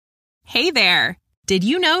Hey there! Did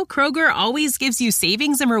you know Kroger always gives you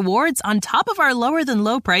savings and rewards on top of our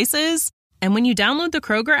lower-than-low prices? And when you download the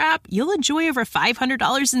Kroger app, you'll enjoy over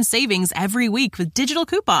 $500 in savings every week with digital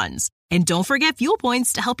coupons. And don't forget fuel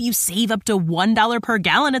points to help you save up to $1 per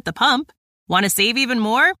gallon at the pump. Want to save even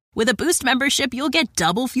more? With a Boost membership, you'll get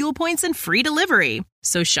double fuel points and free delivery.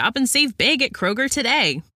 So shop and save big at Kroger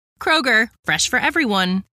today. Kroger, fresh for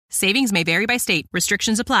everyone. Savings may vary by state.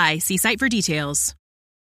 Restrictions apply. See site for details.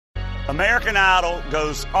 American Idol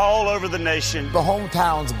goes all over the nation. The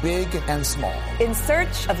hometowns big and small. In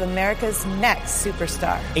search of America's next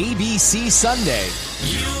superstar. ABC Sunday.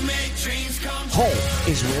 You make dreams come true.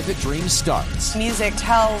 Home is where the dream starts. Music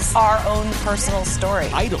tells our own personal story.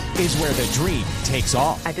 Idol is where the dream takes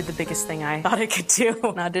off. I did the biggest thing I thought I could do,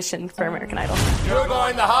 an audition for American Idol. You're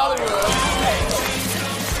going to Hollywood.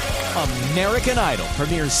 American Idol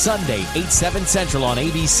premieres Sunday, 8/7 Central on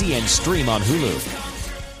ABC and stream on Hulu.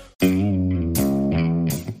 All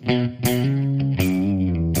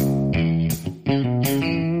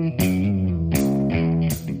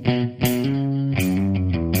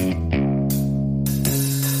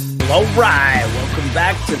right, welcome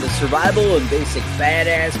back to the Survival and Basic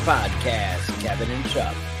Badass Podcast, Kevin and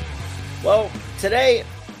Chuck. Well, today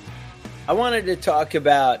I wanted to talk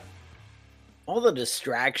about all the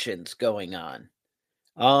distractions going on.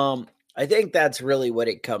 I think that's really what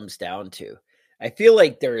it comes down to. I feel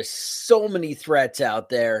like there is so many threats out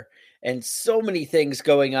there and so many things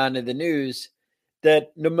going on in the news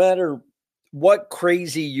that no matter what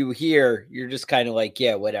crazy you hear, you're just kind of like,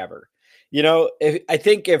 yeah, whatever. You know, I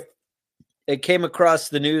think if it came across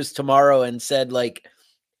the news tomorrow and said like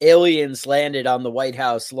aliens landed on the White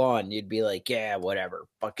House lawn, you'd be like, yeah, whatever.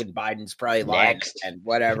 Fucking Biden's probably lying and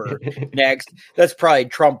whatever. Next. That's probably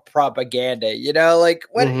Trump propaganda, you know, like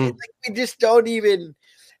what like we just don't even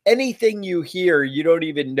anything you hear, you don't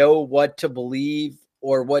even know what to believe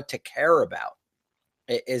or what to care about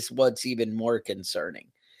is what's even more concerning.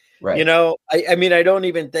 Right. You know, I mean, I don't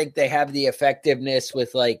even think they have the effectiveness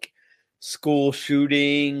with like school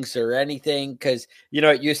shootings or anything, because you know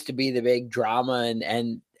it used to be the big drama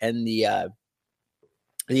and the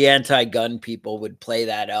anti-gun people would play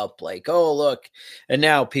that up like, oh look, and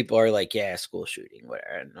now people are like, yeah, school shooting,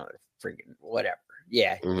 whatever, no, freaking whatever,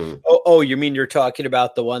 yeah. Oh, you mean you're talking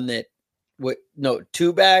about the one that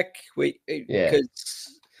two back? Wait, yeah. Did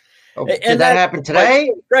that happen today?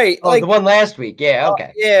 Right. Oh, like the one last week. Yeah.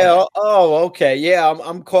 Okay. Yeah. Okay. Oh, okay. Yeah.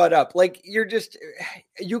 I'm caught up. Like you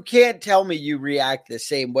can't tell me you react the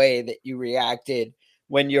same way that you reacted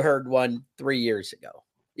when you heard one 3 years ago,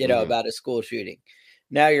 you know, about a school shooting.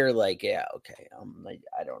 Now you're like, yeah, okay. I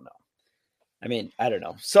don't know. I mean, I don't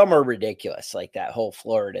know. Some are ridiculous, like that whole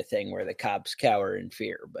Florida thing where the cops cower in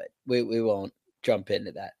fear, but we won't jump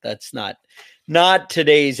into that. That's not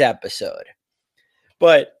today's episode.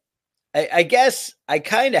 But I guess I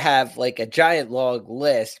kind of have like a giant long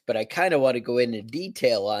list, but I kind of want to go into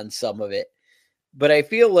detail on some of it. But I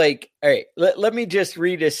feel like, all right, let me just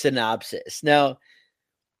read a synopsis. Now,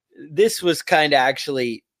 this was kind of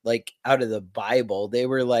actually like out of the Bible. They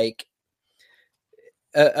were like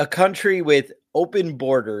a country with open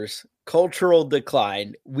borders, cultural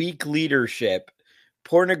decline, weak leadership,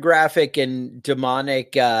 pornographic and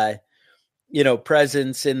demonic,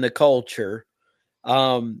 presence in the culture,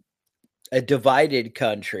 a divided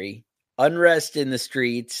country, unrest in the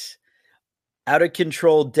streets, out of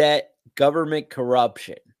control debt, government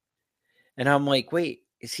corruption. And I'm like, wait,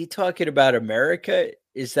 is he talking about America?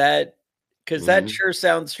 Is that because that sure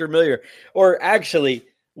sounds familiar? Or actually,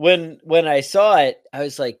 when I saw it, I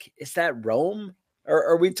was like, is that Rome? Or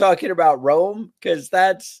are we talking about Rome? Because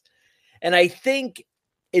and I think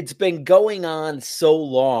it's been going on so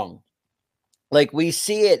long. Like we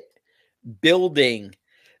see it building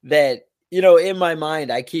that, you know, in my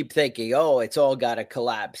mind, I keep thinking, oh, it's all got to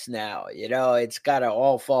collapse now. You know, it's got to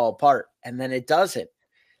all fall apart. And then it doesn't.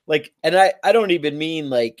 Like, and I don't even mean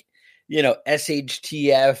like, you know,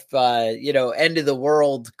 SHTF, end of the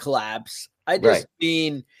world collapse. I just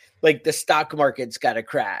mean like the stock market's got to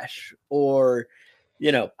crash or,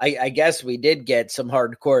 you know, I guess we did get some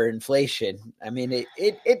hardcore inflation. I mean,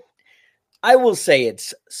 I will say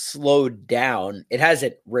it's slowed down. It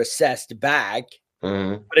hasn't recessed back.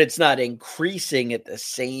 But it's not increasing at the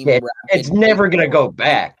same rate. It's never going to go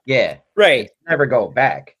back. Yeah. Right. It's never go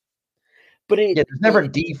back. But there's never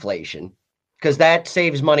deflation because that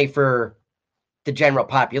saves money for the general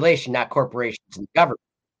population, not corporations and government.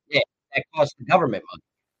 Yeah. That costs the government money.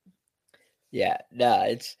 Yeah.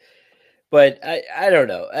 No, but I don't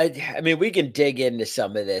know. I mean, we can dig into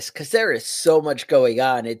some of this because there is so much going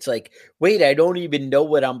on. It's like, wait, I don't even know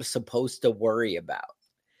what I'm supposed to worry about.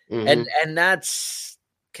 And that's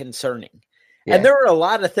concerning. Yeah. And there are a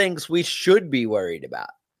lot of things we should be worried about.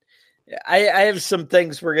 I have some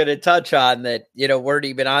things we're going to touch on that, weren't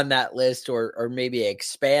even on that list or maybe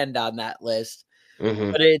expand on that list.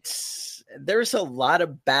 But there's a lot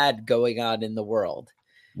of bad going on in the world.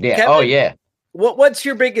 Yeah. Kevin, what's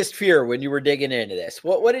your biggest fear when you were digging into this?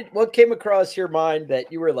 What came across your mind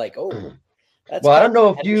that you were like, oh, that's well, I don't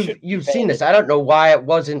know if you've seen this. I don't know why it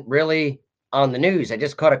wasn't really on the news. I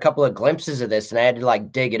just caught a couple of glimpses of this and I had to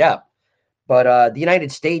dig it up. But the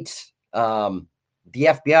United States, the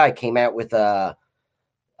FBI came out with a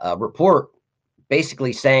report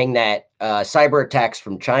basically saying that cyber attacks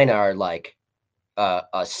from China are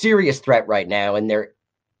a serious threat right now, and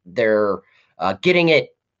they're getting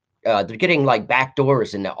it. They're getting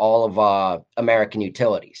backdoors into all of American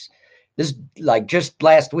utilities. This just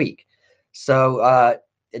last week. So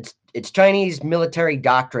it's Chinese military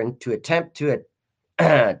doctrine to attempt to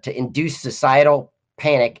to induce societal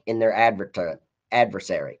panic in their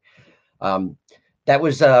adversary. That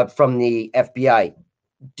was from the FBI.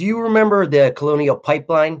 Do you remember the Colonial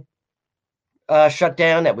Pipeline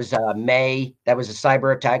shutdown? That was May. That was a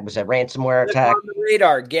cyber attack. It was a ransomware attack. On the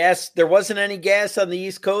radar, gas. There wasn't any gas on the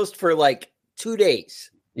East Coast for 2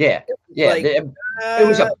 days. Yeah, it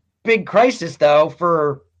was a big crisis though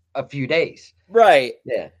for a few days. Right.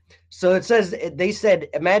 Yeah. So they said,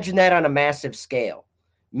 imagine that on a massive scale.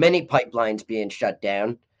 Many pipelines being shut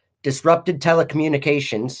down, disrupted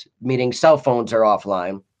telecommunications, meaning cell phones are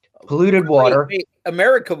offline, polluted water. Wait,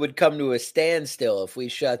 America would come to a standstill if we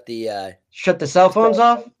shut the cell phones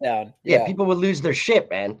off down. Yeah, people would lose their shit,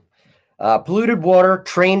 man. Polluted water,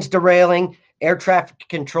 trains derailing, air traffic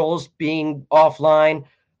controls being offline,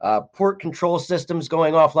 port control systems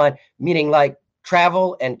going offline, meaning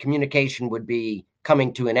travel and communication would be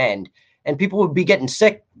coming to an end, and people would be getting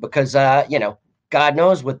sick because God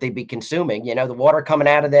knows what they'd be consuming. The water coming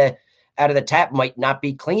out of the tap might not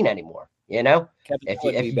be clean anymore. If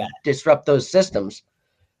you disrupt those systems.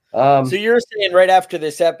 So you're saying right after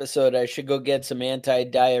this episode, I should go get some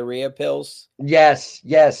anti-diarrhea pills? Yes.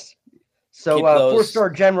 So 4-star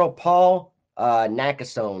General Paul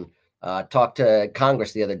Nakasone talked to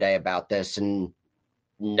Congress the other day about this, and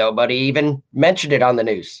nobody even mentioned it on the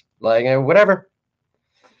news. Whatever.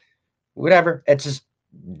 It's just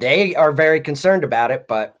they are very concerned about it,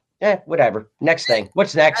 but whatever. Next thing.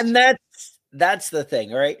 What's next? And that's the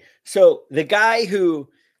thing, all right? So the guy who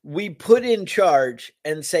we put in charge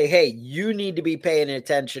and say, hey, you need to be paying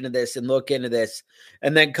attention to this and look into this,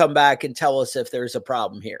 and then come back and tell us if there's a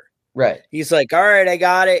problem here. Right. He's like, all right, I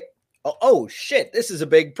got it. Oh shit, this is a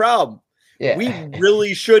big problem. Yeah. We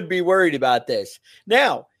really should be worried about this.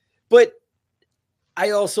 Now, but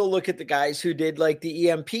I also look at the guys who did the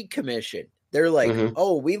EMP commission. They're like,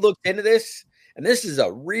 oh, we looked into this and this is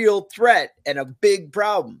a real threat and a big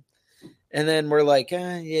problem. And then we're like,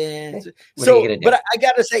 yeah. So, but I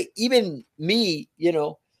got to say, even me,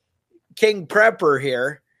 King Prepper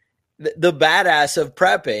here, the badass of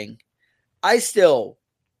prepping, I still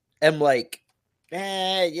am like,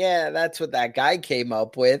 yeah, that's what that guy came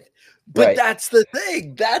up with. But that's the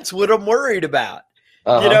thing. That's what I'm worried about.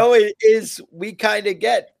 It is, we kind of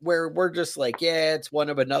get where we're just like, yeah, it's one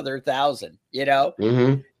of another thousand,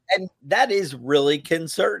 and that is really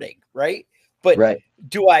concerning. Right. But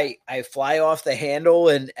do I fly off the handle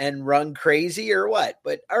and run crazy or what?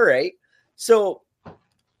 But all right. So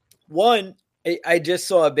one, I just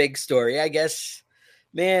saw a big story, I guess,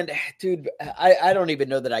 man, dude, I don't even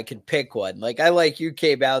know that I could pick one. I like you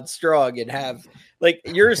came out strong and have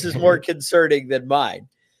yours is more concerning than mine,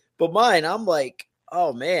 but mine, I'm like,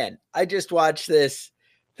 oh man, I just watched this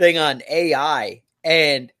thing on AI,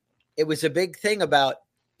 and it was a big thing about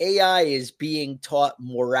AI is being taught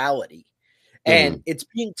morality, and it's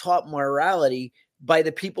being taught morality by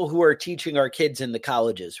the people who are teaching our kids in the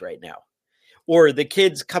colleges right now, or the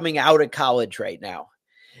kids coming out of college right now.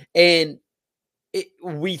 And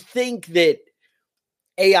we think that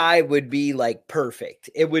AI would be perfect.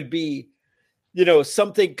 It would be,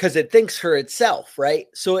 something because it thinks for itself, right?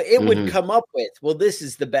 So it would come up with, well, this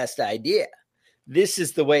is the best idea. This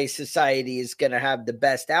is the way society is going to have the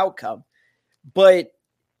best outcome. But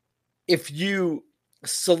if you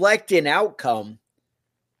select an outcome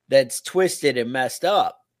that's twisted and messed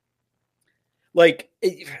up, all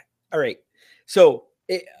right, so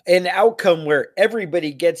an outcome where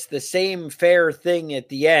everybody gets the same fair thing at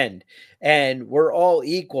the end and we're all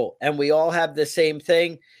equal and we all have the same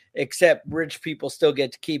thing, except rich people still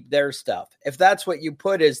get to keep their stuff. If that's what you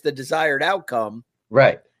put as the desired outcome,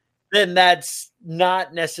 right, then that's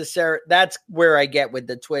not necessary. That's where I get with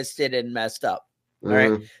the twisted and messed up. All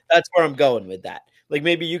right. That's where I'm going with that. Like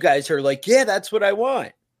maybe you guys are like, yeah, that's what I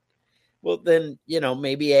want. Well, then,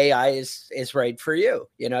 maybe AI is right for you.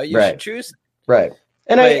 You should choose. Right.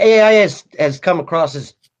 And AI has come across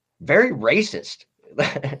as very racist.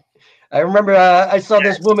 I remember I saw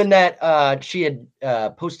this woman that she had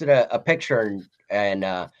posted a picture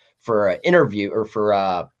and for an interview or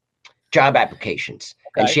for job applications,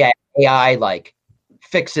 and she had AI like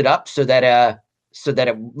fix it up so that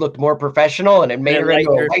it looked more professional, and it made her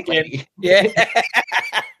into a white lady. Yeah.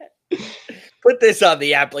 Put this on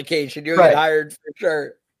the application. You'll get hired for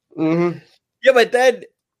sure. Mm-hmm. Yeah, but then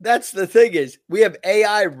that's the thing is we have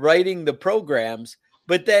AI writing the programs,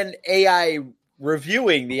 but then AI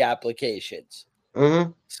reviewing the applications.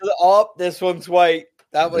 Mm-hmm. So this one's white.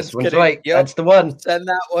 That one's white. Yep, that's the one. Send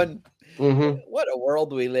that one. Mm-hmm. What a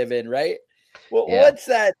world we live in, right? Well, what's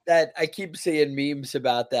that I keep seeing memes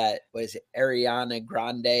about that? Was it Ariana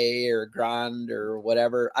Grande or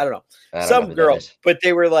whatever? I don't know. Some girl, but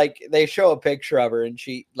they were like, they show a picture of her and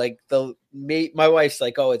she like my wife's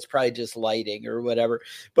like, oh, it's probably just lighting or whatever.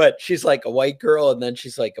 But she's like a white girl and then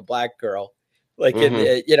she's like a black girl. Like,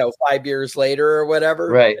 5 years later or whatever.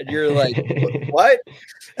 Right. And you're like, what?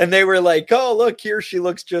 And they were like, oh, look here. She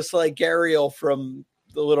looks just like Ariel from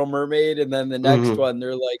The Little Mermaid. And then the next one,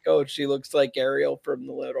 they're like, oh, she looks like Ariel from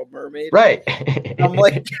The Little Mermaid. Right. I'm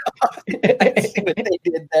like, I see what they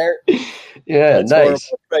did there. Yeah, that's nice. Horrible.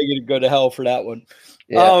 I'm probably going to go to hell for that one.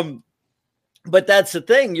 Yeah. But that's the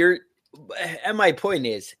thing. And my point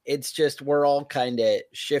is, it's just we're all kind of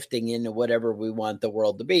shifting into whatever we want the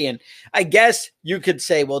world to be. And I guess you could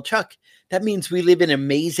say, well, Chuck, that means we live in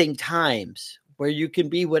amazing times where you can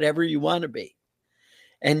be whatever you want to be.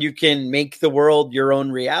 And you can make the world your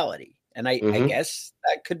own reality. And I guess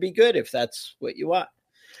that could be good if that's what you want.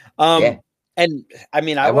 And I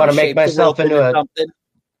mean, I want to make myself into a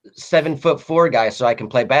 7'4" guy so I can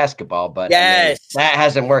play basketball, but that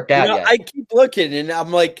hasn't worked out yet. I keep looking and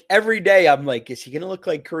I'm like, every day I'm like, is he going to look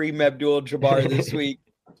like Kareem Abdul-Jabbar this week?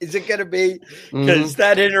 Is it going to be? Because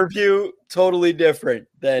that interview totally different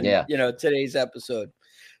than today's episode.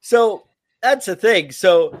 So that's the thing.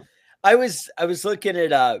 So I was looking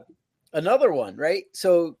at another one, right?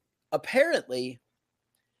 So apparently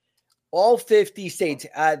all 50 states,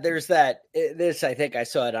 there's this, I think I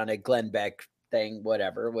saw it on a Glenn Beck thing,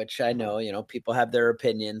 whatever, which I know, people have their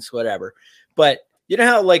opinions, whatever. But you know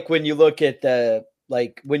how like when you look at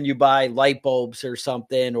when you buy light bulbs or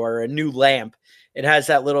something or a new lamp, it has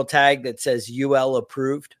that little tag that says UL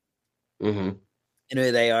approved. Mm-hmm. You know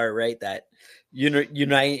who they are, right? That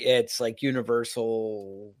Unite, it's like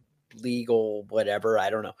universal legal, whatever. I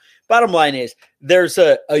don't know. Bottom line is there's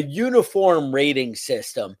a uniform rating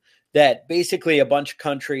system that basically a bunch of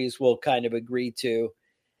countries will kind of agree to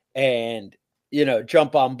and,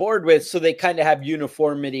 jump on board with. So they kind of have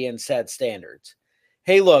uniformity and set standards.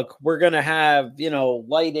 Hey, look, we're going to have,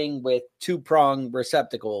 lighting with 2-prong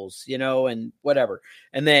receptacles, and whatever.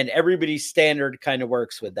 And then everybody's standard kind of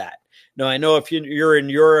works with that. Now, I know if you're in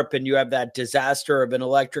Europe and you have that disaster of an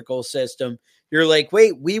electrical system, you're like,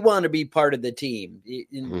 wait, we want to be part of the team.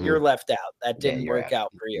 You're left out. That didn't work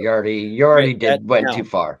out for you. You already went too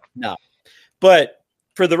far. No. But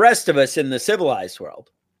for the rest of us in the civilized world,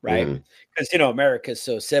 right? Because, America's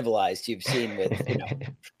so civilized. You've seen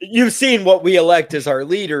you've seen what we elect as our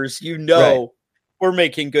leaders. We're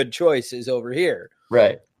making good choices over here.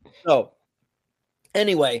 Right. So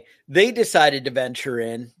anyway, they decided to venture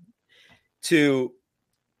in to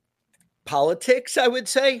politics, I would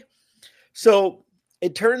say. So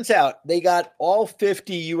it turns out they got all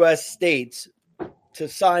 50 U.S. states to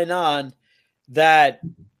sign on that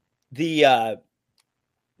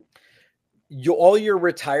all your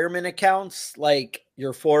retirement accounts, like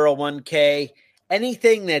your 401k,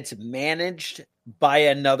 anything that's managed by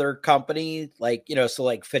another company, like, so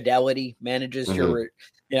like Fidelity manages your,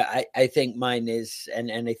 I think mine is,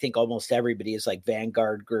 and I think almost everybody is like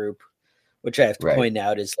Vanguard Group, which I have to point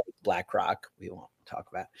out is like BlackRock. We won't talk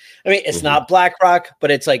about. I mean, it's not BlackRock,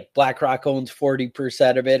 but it's like BlackRock owns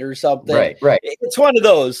 40% of it or something. Right. It's one of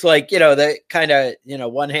those, like, the kind of,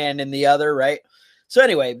 one hand in the other, right? So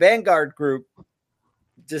anyway, Vanguard Group,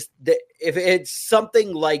 if it's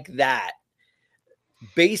something like that,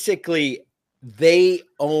 basically they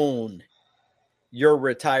own your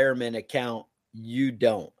retirement account. You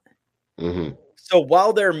don't. So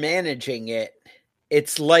while they're managing it,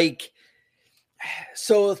 it's like,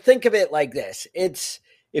 so think of it like this. It's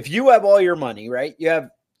if you have all your money, right? You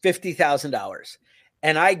have $50,000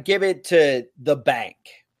 and I give it to the bank,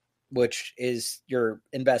 which is your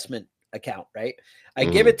investment account, right? I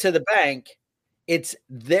give it to the bank. It's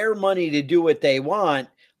their money to do what they want.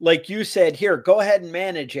 Like you said, here, go ahead and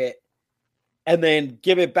manage it. and then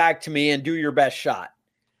give it back to me and do your best shot.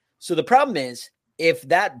 So the problem is, if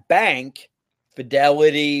that bank,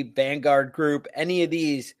 Fidelity, Vanguard Group, any of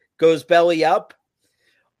these goes belly up,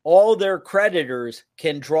 all their creditors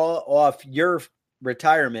can draw off your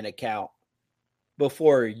retirement account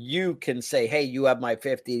before you can say, hey, you have my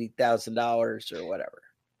 $50,000 or whatever.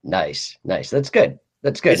 Nice. That's good.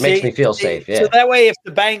 Makes me feel safe. Yeah. So that way,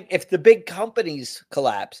 if the big companies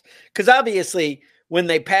collapse, because obviously when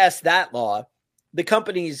they passed that law, the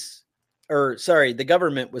government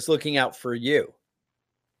was looking out for you.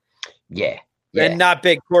 Yeah. And not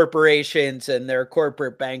big corporations and their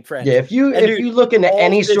corporate bank friends. Yeah. If you look into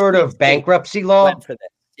any sort of bankruptcy law,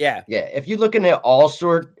 if you look into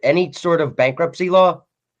any sort of bankruptcy law,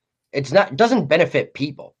 it doesn't benefit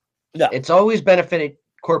people. No. It's always benefited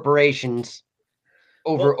corporations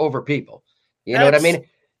over people. You know what I mean?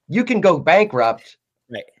 You can go bankrupt,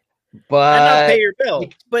 right? But and not pay your bill.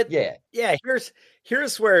 But yeah.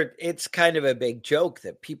 Here's where it's kind of a big joke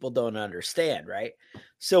that people don't understand, right?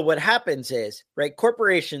 So what happens is, right,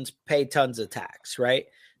 corporations pay tons of tax, right?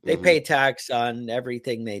 They pay tax on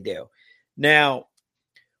everything they do. Now,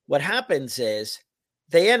 what happens is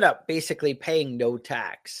they end up basically paying no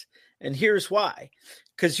tax. And here's why.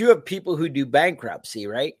 Because you have people who do bankruptcy,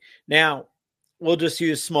 right? Now, we'll just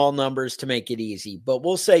use small numbers to make it easy, but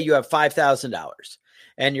we'll say you have $5,000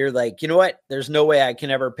 and you're like, you know what? There's no way I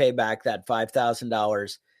can ever pay back that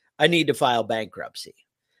 $5,000. I need to file bankruptcy.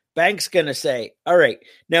 Bank's going to say, all right,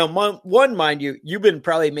 now mind you, you've been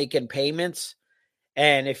probably making payments.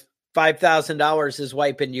 And if $5,000 is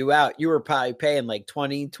wiping you out, you were probably paying like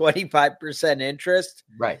 25% interest.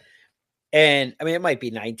 Right. And I mean, it might be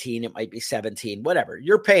 19, it might be 17, whatever.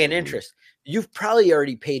 You're paying interest. You've probably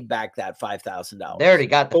already paid back that $5,000. They already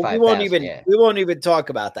got the $5,000. We won't even talk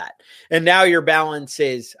about that. And now your balance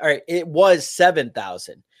is, all right, it was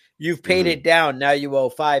 $7,000. You've paid it down. Now you owe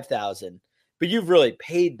 $5,000, but you've really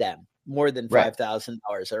paid them more than $5,000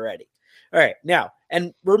 already. All right. Now,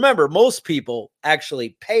 and remember, most people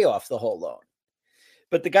actually pay off the whole loan,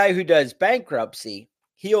 but the guy who does bankruptcy,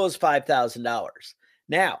 he owes $5,000.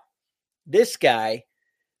 Now, this guy,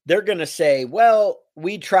 they're going to say, well,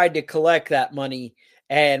 we tried to collect that money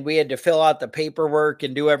and we had to fill out the paperwork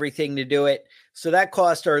and do everything to do it. So that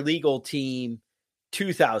cost our legal team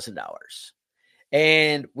 $2,000.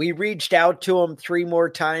 And we reached out to him 3 more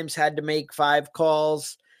times, had to make 5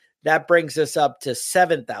 calls. That brings us up to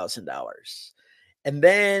 $7,000. And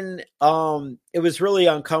then it was really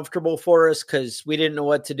uncomfortable for us because we didn't know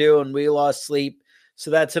what to do and we lost sleep. So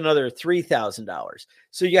that's another $3,000.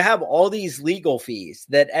 So you have all these legal fees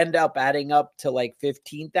that end up adding up to like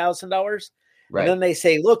 $15,000. Right. And then they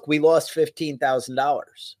say, look, we lost $15,000.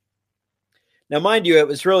 Now, mind you, it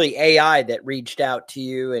was really AI that reached out to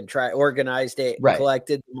you and organized it,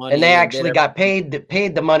 collected the money. And they actually got paid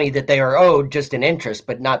the money that they are owed just in interest,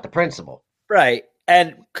 but not the principal. Right.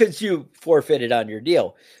 And because you forfeited on your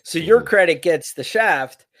deal. So your credit gets the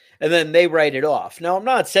shaft. And then they write it off. Now, I'm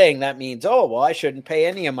not saying that means, oh, well, I shouldn't pay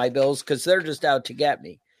any of my bills because they're just out to get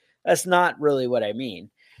me. That's not really what I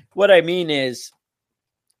mean. What I mean is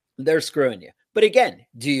they're screwing you. But again,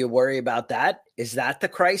 do you worry about that? Is that the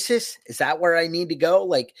crisis? Is that where I need to go?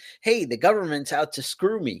 Like, hey, the government's out to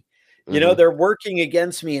screw me. You know, they're working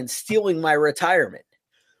against me and stealing my retirement.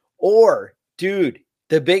 Or, dude,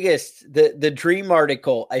 the dream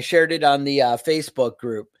article, I shared it on the Facebook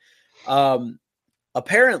group.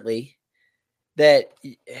 Apparently that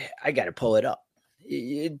I got to pull it up.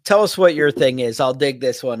 Tell us what your thing is. I'll dig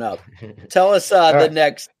this one up. Tell us the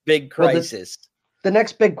next big crisis. Well, the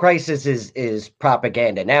next big crisis is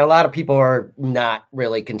propaganda. Now, a lot of people are not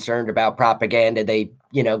really concerned about propaganda. They,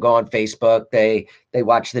 go on Facebook, they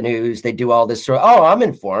watch the news, they do all this sort of, oh, I'm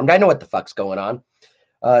informed. I know what the fuck's going on.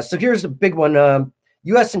 So here's the big one.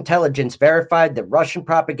 U.S. intelligence verified that Russian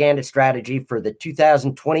propaganda strategy for the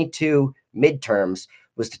 2022 midterms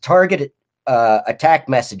was to target attack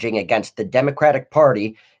messaging against the Democratic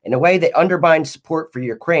Party in a way that undermined support for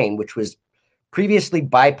Ukraine, which was previously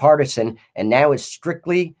bipartisan and now is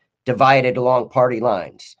strictly divided along party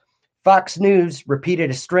lines. Fox News repeated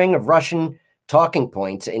a string of Russian talking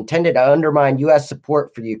points intended to undermine U.S.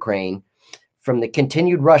 support for Ukraine from the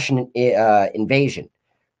continued Russian invasion,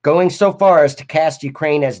 going so far as to cast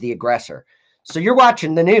Ukraine as the aggressor. So you're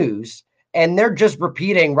watching the news and they're just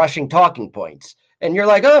repeating Russian talking points. And you're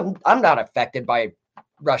like, oh, I'm not affected by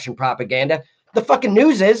Russian propaganda. The fucking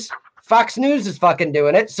news is. Fox News is fucking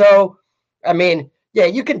doing it. So, I mean, yeah,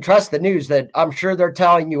 you can trust the news that I'm sure they're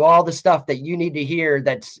telling you all the stuff that you need to hear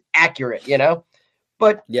that's accurate,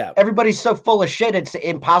 But yeah, everybody's so full of shit, it's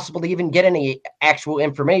impossible to even get any actual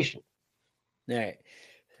information. All right.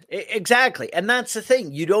 Exactly. And that's the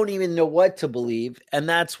thing. You don't even know what to believe. And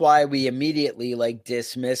that's why we immediately like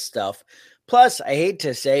dismiss stuff. Plus, I hate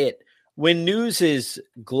to say it, when news is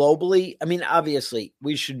globally, I mean, obviously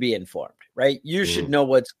we should be informed, right? You should know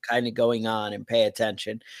what's kind of going on and pay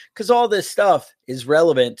attention because all this stuff is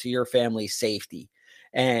relevant to your family's safety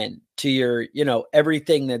and to your,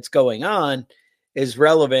 everything that's going on is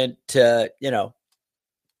relevant to,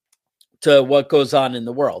 to what goes on in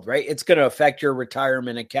the world, right? It's going to affect your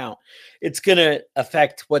retirement account. It's going to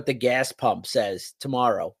affect what the gas pump says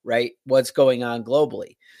tomorrow, right? What's going on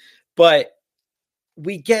globally. But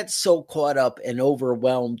we get so caught up and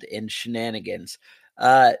overwhelmed in shenanigans.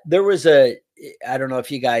 There was I don't know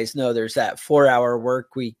if you guys know, there's that 4-Hour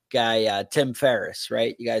Work Week guy, Tim Ferriss,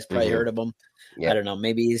 right? You guys probably heard of him. Yeah. I don't know.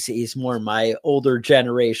 Maybe he's more my older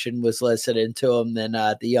generation was listening to him than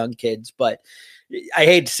the young kids, but I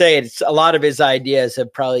hate to say it, it's a lot of his ideas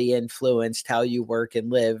have probably influenced how you work and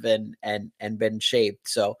live and been shaped.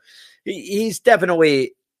 So he's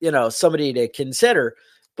definitely, somebody to consider,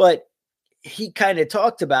 but he kind of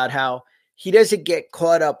talked about how he doesn't get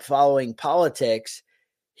caught up following politics.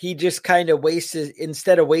 He just kind of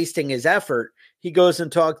instead of wasting his effort, he goes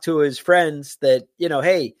and talks to his friends that,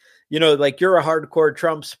 hey, like you're a hardcore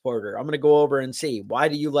Trump supporter. I'm going to go over and see, why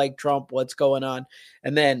do you like Trump? What's going on?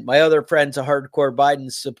 And then my other friend's a hardcore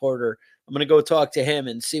Biden supporter. I'm going to go talk to him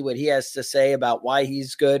and see what he has to say about why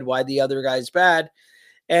he's good, why the other guy's bad.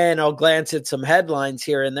 And I'll glance at some headlines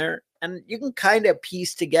here and there. And you can kind of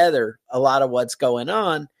piece together a lot of what's going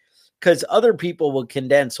on because other people will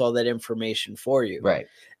condense all that information for you. Right.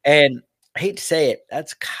 And I hate to say it,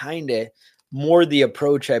 that's kind of more the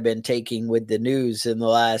approach I've been taking with the news in the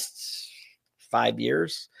last 5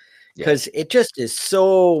 years, because it just is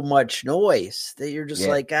so much noise that you're just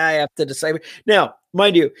like, I have to decide. Now,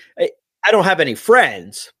 mind you, I don't have any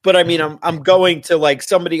friends, but I mean, I'm going to like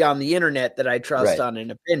somebody on the internet that I trust on an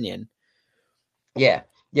opinion. Yeah.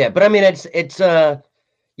 Yeah. But I mean, it's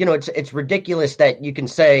ridiculous that you can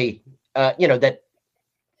say, that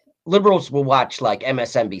liberals will watch like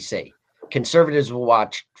MSNBC, conservatives will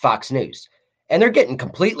watch Fox News. And they're getting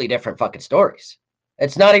completely different fucking stories.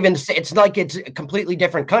 It's not even, it's like it's completely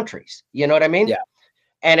different countries. You know what I mean? Yeah.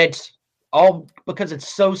 And it's all because it's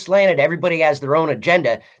so slanted. Everybody has their own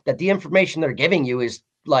agenda that the information they're giving you is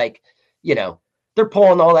like, they're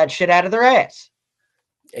pulling all that shit out of their ass.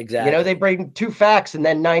 Exactly. They bring 2 facts and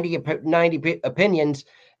then 90 opinions.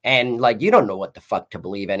 And like, you don't know what the fuck to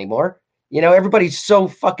believe anymore. Everybody's so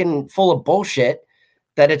fucking full of bullshit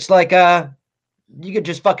that it's like, you could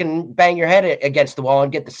just fucking bang your head against the wall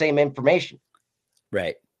and get the same information.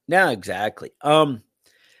 Right. No, exactly. Dude,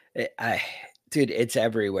 it's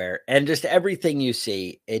everywhere. And just everything you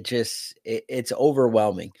see, it's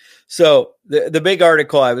overwhelming. So the big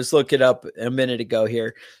article I was looking up a minute ago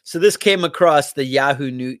here. So this came across the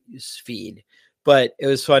Yahoo News feed, but it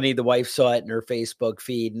was funny. The wife saw it in her Facebook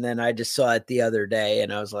feed. And then I just saw it the other day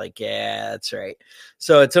and I was like, yeah, that's right.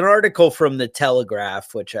 So it's an article from the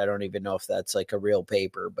Telegraph, which I don't even know if that's like a real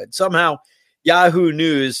paper, but somehow Yahoo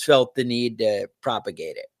News felt the need to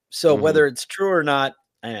propagate it. So whether it's true or not,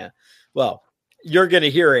 well, you're going to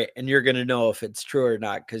hear it and you're going to know if it's true or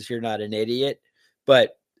not, because you're not an idiot.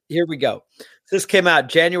 But here we go. This came out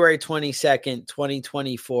January 22nd,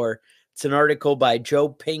 2024. It's an article by Joe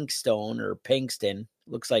Pinkston,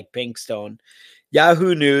 looks like Pinkstone,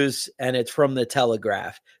 Yahoo News, and it's from the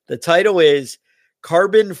Telegraph. The title is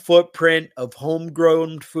Carbon Footprint of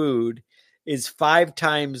Homegrown Food is 5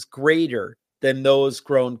 times greater than those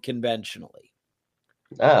grown conventionally.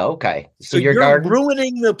 Oh, okay. So you're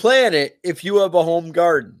ruining the planet if you have a home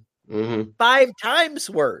garden. 5 times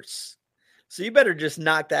worse. So you better just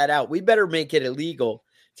knock that out. We better make it illegal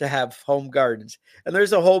to have home gardens. And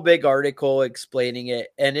there's a whole big article explaining it,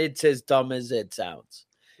 and it's as dumb as it sounds.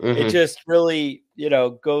 It just really,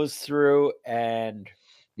 goes through and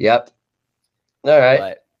Yep. All right.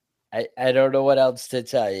 But I don't know what else to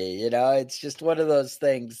tell you. It's just one of those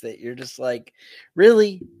things that you're just like,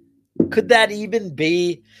 really? Could that even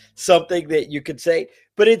be something that you could say?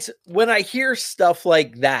 But it's when I hear stuff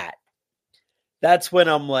like that, that's when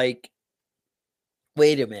I'm like,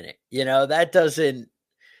 wait a minute, that doesn't,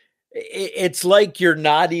 it's like you're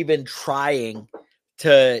not even trying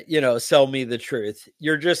to, sell me the truth.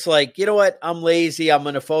 You're just like, you know what? I'm lazy. I'm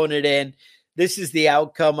going to phone it in. This is the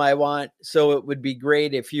outcome I want. So it would be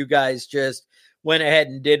great if you guys just went ahead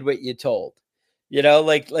and did what you told,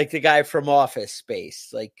 like the guy from Office Space.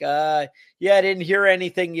 Like, I didn't hear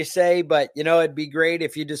anything you say, but it'd be great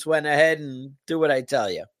if you just went ahead and do what I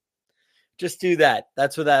tell you. Just do that.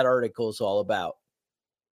 That's what that article is all about.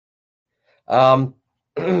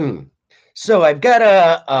 So I've got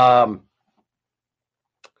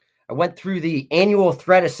I went through the annual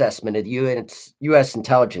threat assessment of the U.S.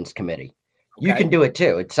 Intelligence Committee. Okay. You can do it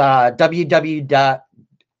too. It's it's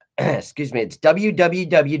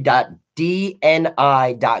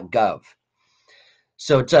www.dni.gov.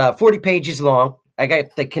 So it's 40 pages long. I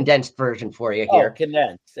got the condensed version for you here. Oh,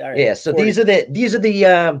 condensed. All right. Yeah. So 40. these are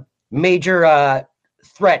the major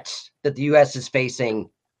threats that the U.S. is facing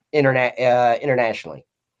internationally: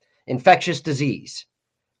 infectious disease,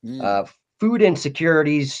 food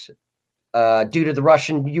insecurities due to the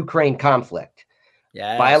Russian-Ukraine conflict,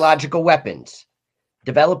 biological weapons,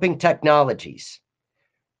 developing technologies,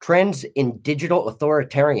 trends in digital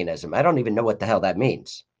authoritarianism. I don't even know what the hell that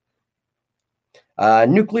means.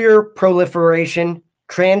 Nuclear proliferation,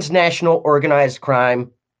 transnational organized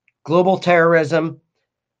crime, global terrorism,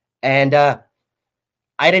 and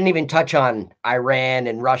I didn't even touch on Iran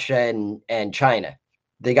and Russia and China.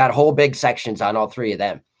 They got whole big sections on all three of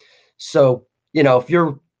them. So, if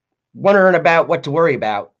you're wondering about what to worry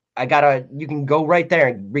about, you can go right there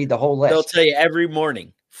and read the whole list. They'll tell you every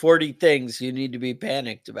morning 40 things you need to be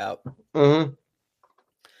panicked about. Mm-hmm.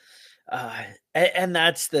 And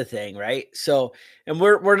that's the thing, right? So, and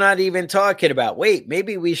we're not even talking about,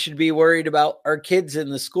 maybe we should be worried about our kids in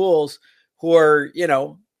the schools who are,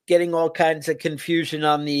 getting all kinds of confusion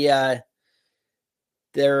on the,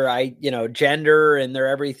 their gender and their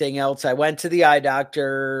everything else. I went to the eye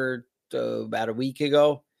doctor about a week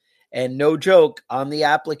ago, and no joke, on the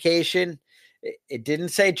application, it didn't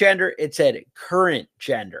say gender. It said current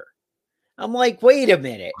gender. I'm like, wait a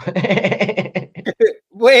minute.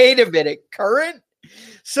 Wait a minute. Current?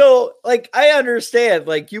 So, I understand,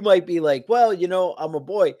 you might be like, well, I'm a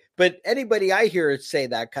boy. But anybody I hear say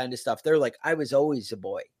that kind of stuff, they're like, I was always a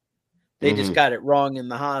boy. They just got it wrong in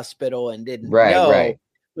the hospital and didn't know. Right.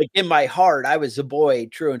 In my heart, I was a boy,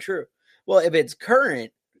 true and true. Well, if it's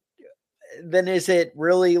current, then is it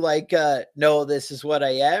really no, this is what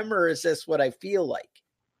I am, or is this what I feel like?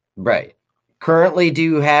 Right. Currently, do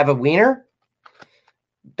you have a wiener?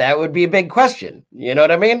 That would be a big question. You know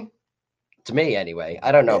what I mean? To me, anyway.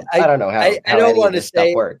 I don't know. I don't know how. I don't want to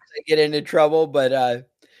say works. I get into trouble, but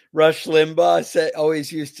Rush Limbaugh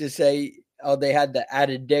always used to say, "Oh, they had the add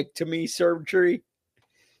a dick to me surgery."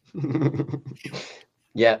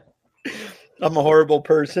 Yeah. I'm a horrible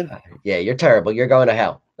person. Yeah, you're terrible. You're going to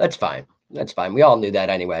hell. That's fine. We all knew that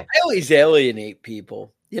anyway. I always alienate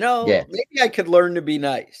people. Yeah. Maybe I could learn to be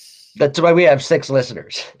nice. That's why we have 6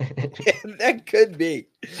 listeners. That could be.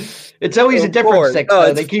 It's always a different 6.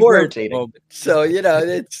 Oh, they keep rotating. So,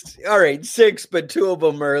 it's all right, 6, but 2 of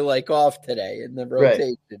them are off today in the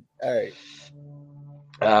rotation. Right.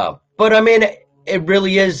 All right. But I mean, it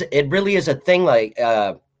really is a thing like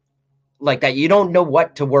that. You don't know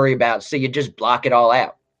what to worry about, so you just block it all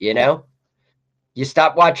out, You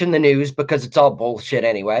stop watching the news because it's all bullshit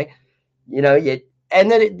anyway. And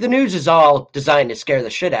then the news is all designed to scare the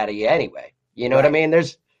shit out of you anyway. You know what I mean?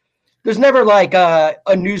 There's never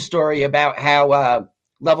a news story about how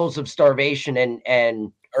levels of starvation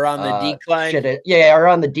and are on the decline. Are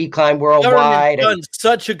on the decline worldwide. Done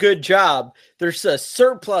such a good job. There's a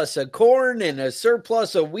surplus of corn and a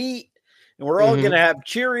surplus of wheat, and we're all going to have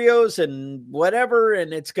Cheerios and whatever,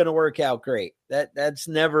 and it's going to work out great. That's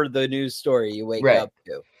never the news story you wake up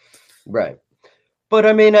to. Right. But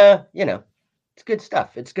I mean, it's good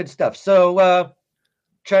stuff. It's good stuff. So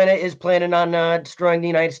China is planning on destroying the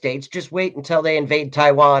United States. Just wait until they invade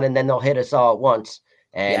Taiwan, and then they'll hit us all at once.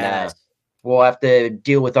 And we'll have to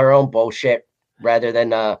deal with our own bullshit rather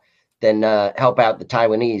than help out the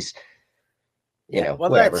Taiwanese.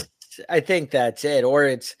 Whatever. I think that's it. Or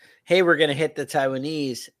it's, hey, we're going to hit the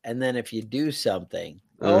Taiwanese, and then if you do something,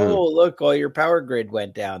 oh, look, all your power grid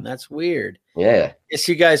went down. That's weird. Yeah. Guess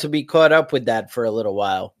you guys will be caught up with that for a little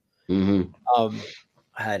while. Mm-hmm.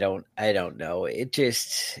 I don't know.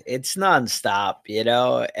 It's nonstop,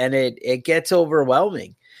 and it gets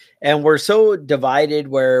overwhelming, and we're so divided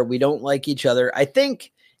where we don't like each other. I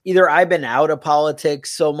think either I've been out of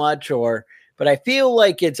politics so much, but I feel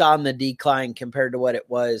like it's on the decline compared to what it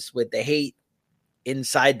was with the hate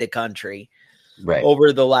inside the country. Right.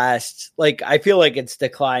 Over the last, I feel like it's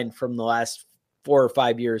declined from the last 4 or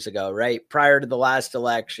 5 years ago, right? Prior to the last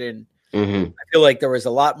election. Mm-hmm. I feel like there was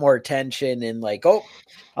a lot more tension and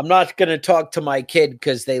I'm not going to talk to my kid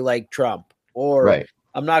because they like Trump, or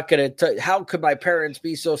I'm not going to, how could my parents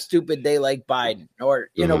be so stupid they like Biden, or,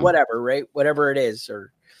 whatever, right? Whatever it is.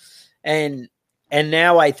 And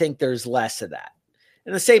now I think there's less of that.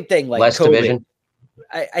 And the same thing, less COVID. division.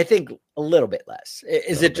 I think a little bit less.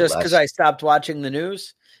 Is it just because I stopped watching the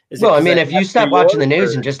news? Well, I mean, if you stop watching the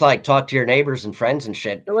news and just like talk to your neighbors and friends and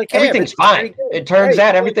shit, like, hey, everything's fine. It turns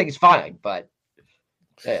out everything's fine, but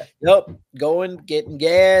yeah. Nope. Going, getting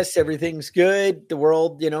gas, everything's good. The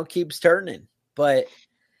world, keeps turning. But,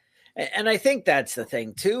 and I think that's the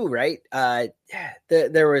thing too, right?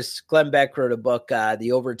 There was Glenn Beck wrote a book,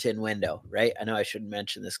 The Overton Window, right? I know I shouldn't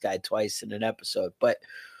mention this guy twice in an episode, but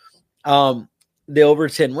the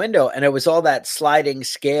Overton Window, and it was all that sliding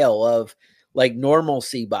scale of like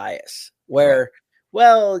normalcy bias where,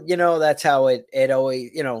 well, that's how it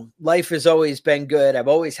always, life has always been good. I've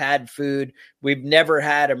always had food. We've never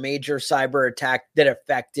had a major cyber attack that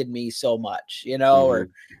affected me so much, or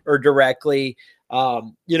directly,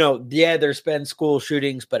 there's been school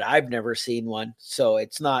shootings, but I've never seen one. So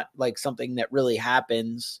it's not like something that really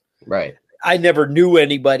happens. Right. I never knew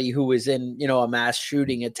anybody who was in, a mass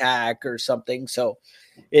shooting attack or something. So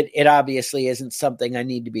it obviously isn't something I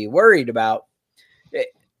need to be worried about.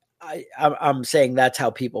 I'm saying that's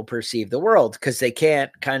how people perceive the world because they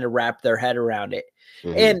can't kind of wrap their head around it.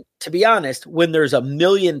 Mm-hmm. And to be honest, when there's a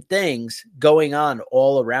million things going on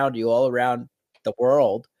all around you, all around the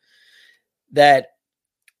world, that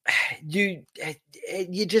you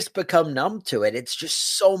just become numb to it. It's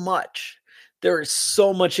just so much. There is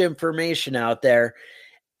so much information out there,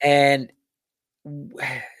 and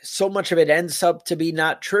so much of it ends up to be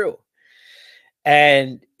not true.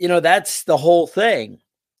 And, that's the whole thing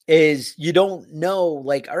is you don't know,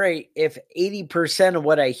 like, all right, if 80% of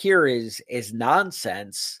what I hear is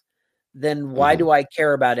nonsense, then why do I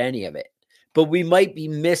care about any of it? But we might be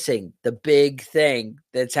missing the big thing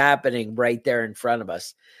that's happening right there in front of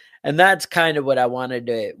us. And that's kind of what I wanted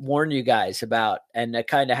to warn you guys about, and to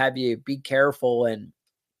kind of have you be careful and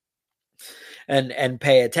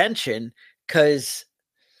pay attention, because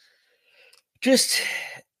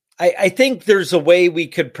I think there's a way we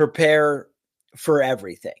could prepare for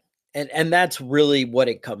everything. And that's really what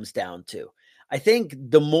it comes down to. I think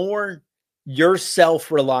the more you're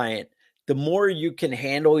self-reliant, the more you can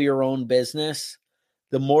handle your own business,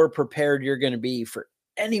 the more prepared you're going to be for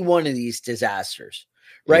any one of these disasters.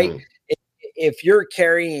 Right. If you're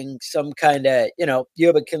carrying some kind of, you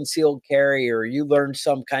have a concealed carry, or you learn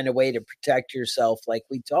some kind of way to protect yourself, like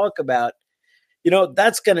we talk about,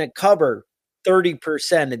 that's going to cover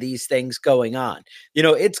 30% of these things going on.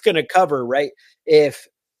 It's going to cover, right? If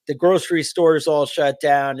the grocery stores all shut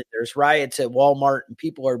down and there's riots at Walmart and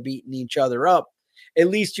people are beating each other up, at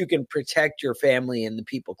least you can protect your family and the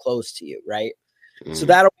people close to you. Right. So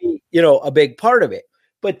that'll be, a big part of it.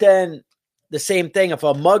 But then the same thing, if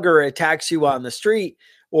a mugger attacks you on the street,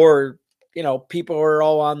 or, people are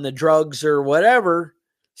all on the drugs or whatever,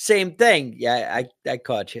 same thing. Yeah, I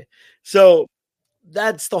caught you. So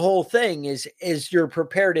that's the whole thing is you're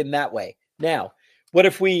prepared in that way. Now, what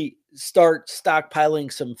if we start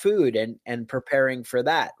stockpiling some food and preparing for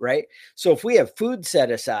that, right? So if we have food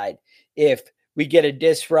set aside, if we get a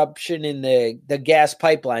disruption in the gas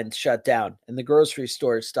pipelines shut down and the grocery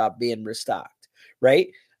stores stop being restocked, right?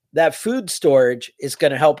 That food storage is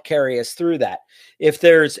going to help carry us through that. If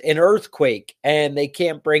there's an earthquake and they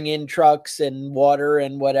can't bring in trucks and water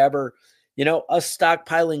and whatever, us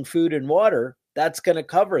stockpiling food and water, that's going to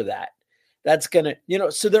cover that. That's going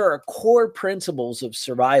to, so there are core principles of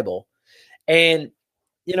survival. And,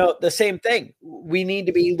 the same thing, we need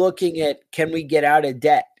to be looking at, can we get out of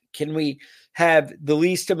debt? Can we have the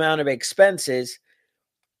least amount of expenses?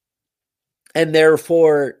 And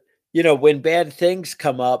therefore, when bad things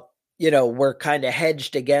come up, we're kind of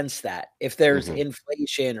hedged against that. If there's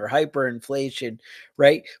inflation or hyperinflation,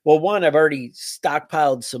 right? Well, one, I've already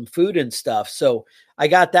stockpiled some food and stuff. So I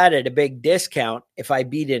got that at a big discount if I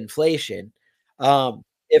beat inflation.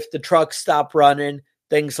 If the trucks stop running,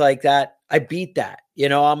 things like that, I beat that.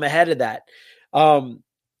 I'm ahead of that. In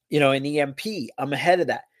EMP, I'm ahead of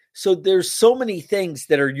that. So there's so many things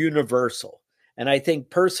that are universal. And I think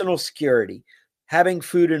personal security, having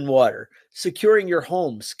food and water, securing your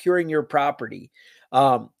home, securing your property,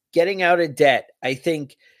 getting out of debt. I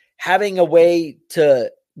think having a way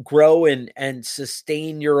to grow and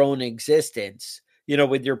sustain your own existence,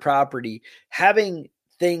 with your property, having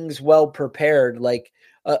things well prepared, like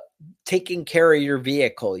taking care of your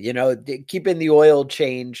vehicle, keeping the oil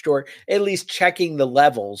changed, or at least checking the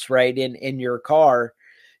levels, right, in your car.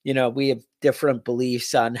 We have different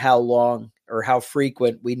beliefs on how long or how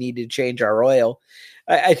frequent we need to change our oil.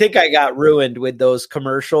 I think I got ruined with those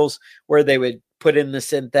commercials where they would put in the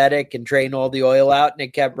synthetic and drain all the oil out and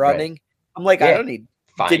it kept running. Right. I'm like, I don't need.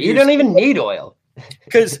 You don't even need oil.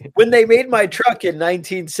 Because when they made my truck in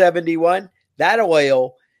 1971, that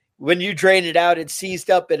oil when you drain it out, it's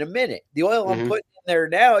seized up in a minute. The oil I'm putting in there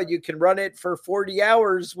now, you can run it for 40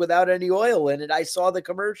 hours without any oil in it. I saw the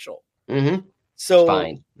commercial. So it's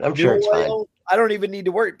fine. I'm sure it's oil, fine. I don't even need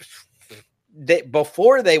to worry.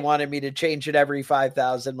 Before they wanted me to change it every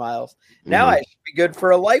 5,000 miles. Now I should be good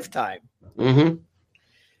for a lifetime. Of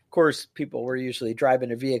course, people were usually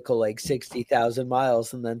driving a vehicle like 60,000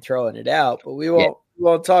 miles and then throwing it out, but we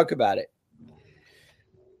won't talk about it.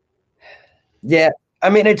 Yeah. I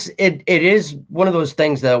mean, it is one of those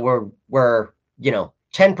things though, where,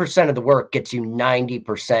 10% of the work gets you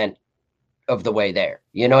 90% of the way there.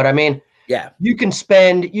 You know what I mean? Yeah. You can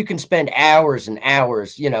spend hours and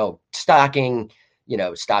hours, stocking,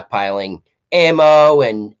 stockpiling ammo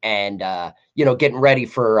and getting ready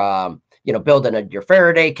for, building your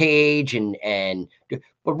Faraday cage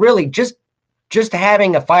but really just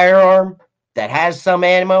having a firearm that has some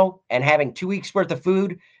ammo and having 2 weeks worth of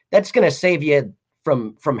food, that's going to save you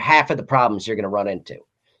from half of the problems you're going to run into.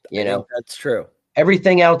 I think that's true.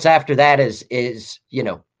 Everything else after that is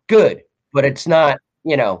good, but it's not,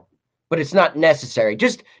 but it's not necessary.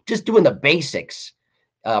 Just doing the basics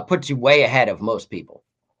puts you way ahead of most people.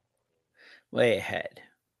 Way ahead.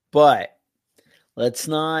 But let's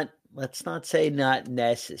not say not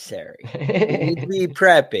necessary. We need to be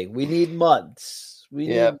prepping. We need months. We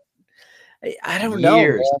need I don't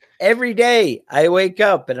know. Every day I wake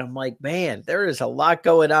up and I'm like, man, there is a lot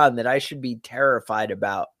going on that I should be terrified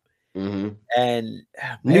about. And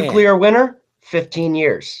nuclear winter, 15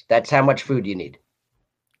 years. That's how much food you need.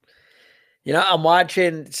 I'm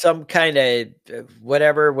watching some kind of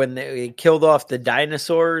whatever when they killed off the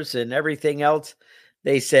dinosaurs and everything else.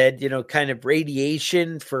 They said, kind of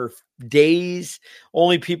radiation for days.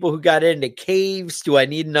 Only people who got into caves. Do I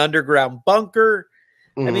need an underground bunker?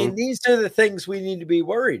 I mean, these are the things we need to be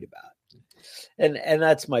worried about. And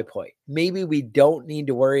that's my point. Maybe we don't need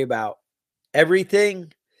to worry about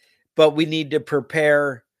everything, but we need to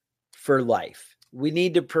prepare for life. We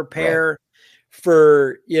need to prepare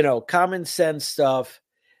for, common sense stuff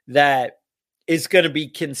that is going to be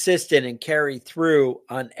consistent and carry through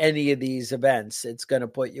on any of these events. It's going to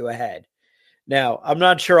put you ahead. Now, I'm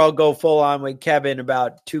not sure I'll go full on with Kevin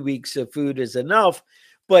about 2 weeks of food is enough,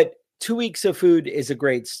 but 2 weeks of food is a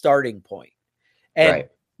great starting point. And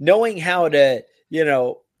knowing how to,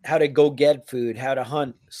 how to go get food, how to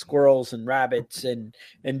hunt squirrels and rabbits and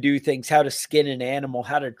do things, how to skin an animal,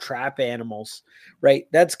 how to trap animals, right?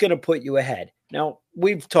 That's going to put you ahead. Now,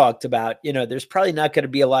 we've talked about, there's probably not going to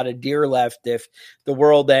be a lot of deer left if the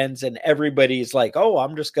world ends and everybody's like, oh,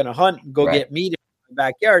 I'm just going to hunt and go get meat in my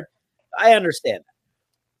backyard. I understand that.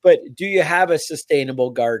 But do you have a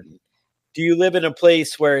sustainable garden? Do you live in a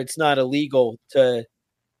place where it's not illegal to,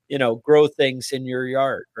 grow things in your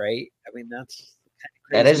yard, right? I mean, that's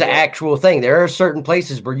that is an actual thing. There are certain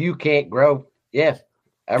places where you can't grow. Yeah.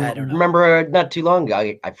 I remember not too long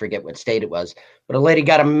ago, I forget what state it was, but a lady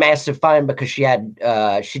got a massive fine because she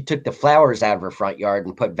took the flowers out of her front yard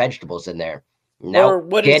and put vegetables in there. No,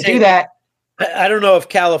 can't do that. I don't know if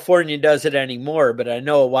California does it anymore, but I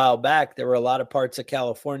know a while back there were a lot of parts of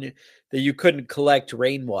California that you couldn't collect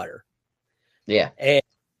rainwater. Yeah. And,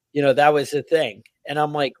 that was the thing. And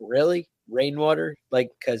I'm like, really? Rainwater?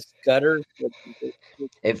 Like, because gutter?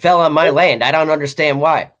 It fell on my land. I don't understand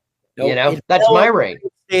why. Nope, that's my rain.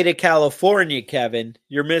 State of California, Kevin,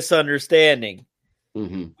 you're misunderstanding.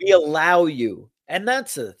 We allow you. And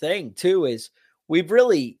that's the thing, too, is we've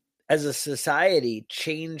really, as a society,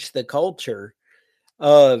 changed the culture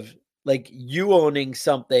of like you owning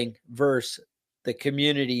something versus the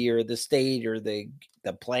community or the state or the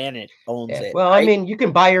planet owns it. Well, right? I mean, you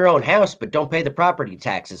can buy your own house, but don't pay the property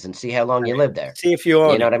taxes and see how long you live there. See if you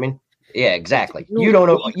own it. You know what I mean? Yeah, exactly. You don't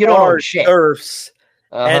own shit. Serfs.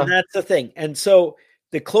 And that's the thing. And so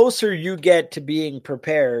the closer you get to being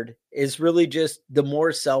prepared is really just the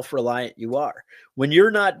more self-reliant you are. When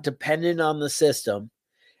you're not dependent on the system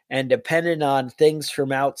and dependent on things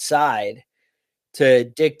from outside to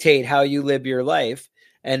dictate how you live your life,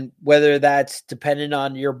 and whether that's dependent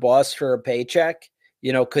on your boss for a paycheck,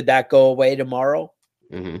 could that go away tomorrow?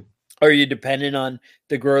 Are you dependent on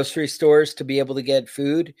the grocery stores to be able to get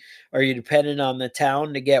food? Are you dependent on the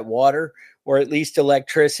town to get water or at least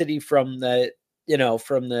electricity from the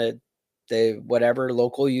whatever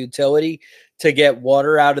local utility to get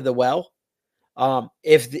water out of the well?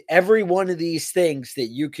 If every one of these things that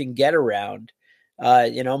you can get around,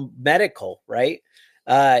 medical, right?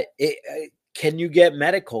 Can you get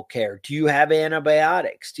medical care? Do you have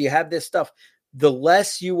antibiotics? Do you have this stuff? The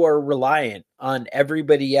less you are reliant on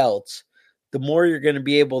everybody else, the more you're going to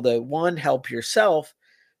be able to, 1, help yourself,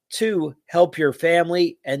 2, help your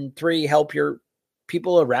family, and 3, help your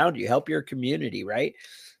people around you, help your community, right?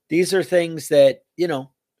 These are things that,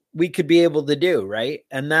 we could be able to do, right?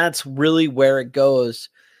 And that's really where it goes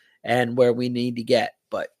and where we need to get.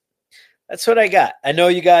 But that's what I got. I know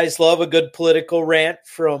you guys love a good political rant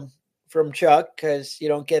from Chuck, because you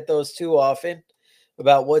don't get those too often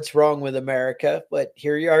about what's wrong with America. But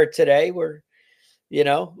here you are today. We're,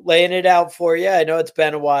 laying it out for you. I know it's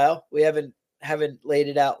been a while. We haven't laid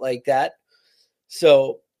it out like that.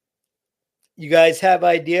 So you guys have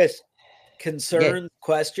ideas, concerns,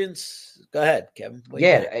 questions? Go ahead, Kevin.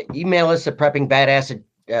 Email us at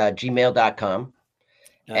preppingbadass@gmail.com.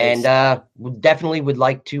 Nice. And we definitely would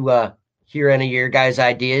like to hear any of your guys'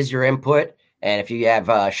 ideas, your input. And if you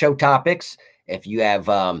have show topics, if you have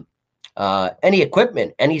any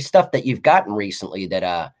equipment, any stuff that you've gotten recently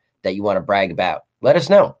that you want to brag about, let us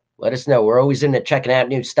know. We're always into checking out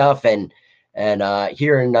new stuff and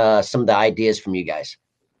hearing some of the ideas from you guys.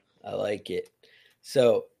 I like it.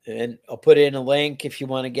 So, and I'll put in a link if you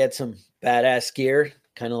want to get some badass gear,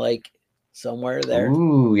 kind of like somewhere there.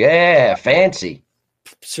 Ooh, yeah, fancy.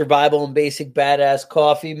 Survival and Basic Badass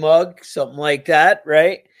coffee mug, something like that,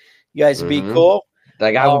 right? You guys would be cool.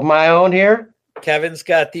 I got my own here. Kevin's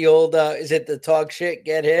got the old, is it the talk shit,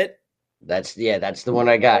 get hit? That's the one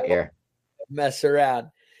I got here. Mess around.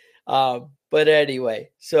 But anyway,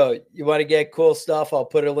 so you want to get cool stuff, I'll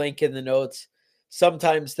put a link in the notes.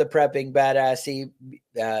 Sometimes the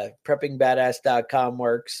preppingbadass.com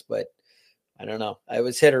works, but I don't know. I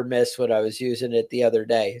was hit or miss when I was using it the other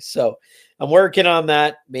day. So I'm working on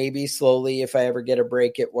that, maybe slowly if I ever get a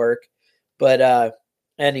break at work. But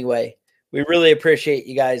anyway, we really appreciate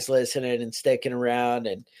you guys listening and sticking around,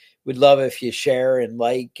 and we'd love if you share and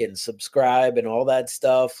like and subscribe and all that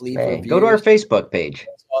stuff. Leave reviews. Go to our Facebook page.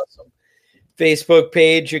 That's awesome. Facebook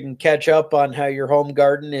page. You can catch up on how your home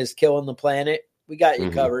garden is killing the planet. We got you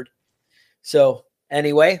covered. So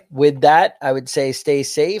anyway, with that, I would say stay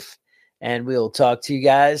safe, and we'll talk to you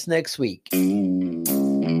guys next week.